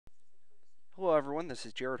everyone, this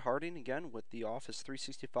is Jared Harding again with the Office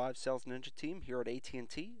 365 Sales Ninja team here at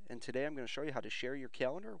AT&T, and today I'm going to show you how to share your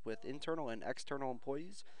calendar with internal and external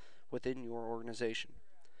employees within your organization.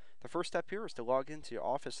 The first step here is to log into your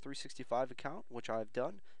Office 365 account, which I've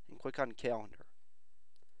done, and click on Calendar.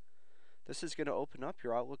 This is going to open up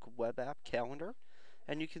your Outlook web app calendar,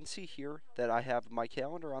 and you can see here that I have my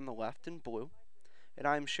calendar on the left in blue, and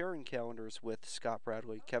I am sharing calendars with Scott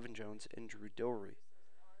Bradley, Kevin Jones, and Drew Doherty.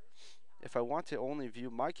 If I want to only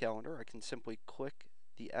view my calendar, I can simply click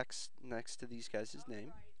the X next to these guys'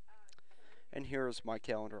 name, and here is my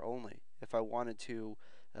calendar only. If I wanted to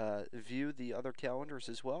view the other calendars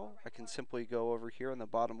as well, I can simply go over here in the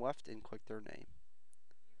bottom left and click their name.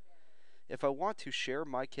 If I want to share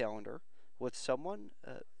my calendar with someone,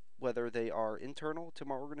 whether they are internal to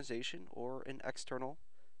my organization or an external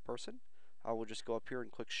person, I will just go up here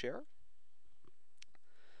and click Share.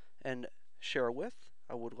 And Share with,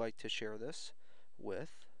 I would like to share this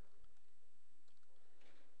with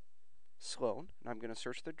Sloan, and I'm going to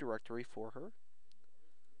search the directory for her.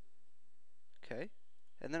 Okay,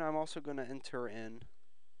 and then I'm also going to enter in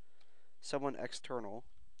someone external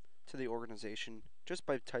to the organization just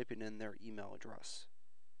by typing in their email address.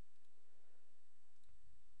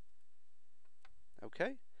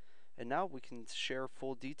 Okay, and now we can share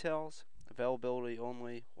full details, availability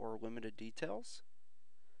only, or limited details.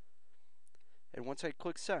 And once I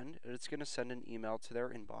click send, it's going to send an email to their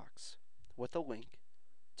inbox with a link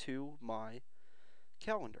to my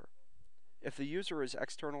calendar. If the user is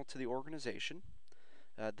external to the organization,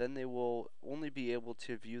 then they will only be able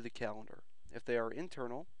to view the calendar. If they are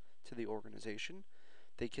internal to the organization,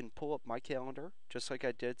 they can pull up my calendar, just like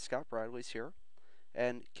I did Scott Bradley's here,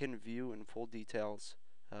 and can view in full details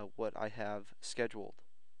what I have scheduled.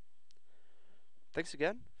 Thanks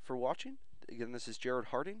again for watching. Again, this is Jared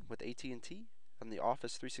Harding with AT&T on the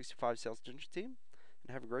Office 365 Sales Ninja team,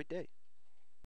 and have a great day.